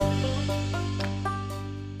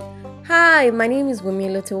Hi, my name is Wumi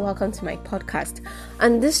Lutu. Welcome to my podcast.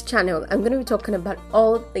 On this channel, I'm going to be talking about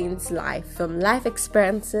all things life, from life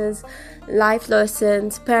experiences, life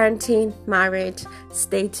lessons, parenting, marriage.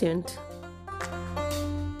 Stay tuned.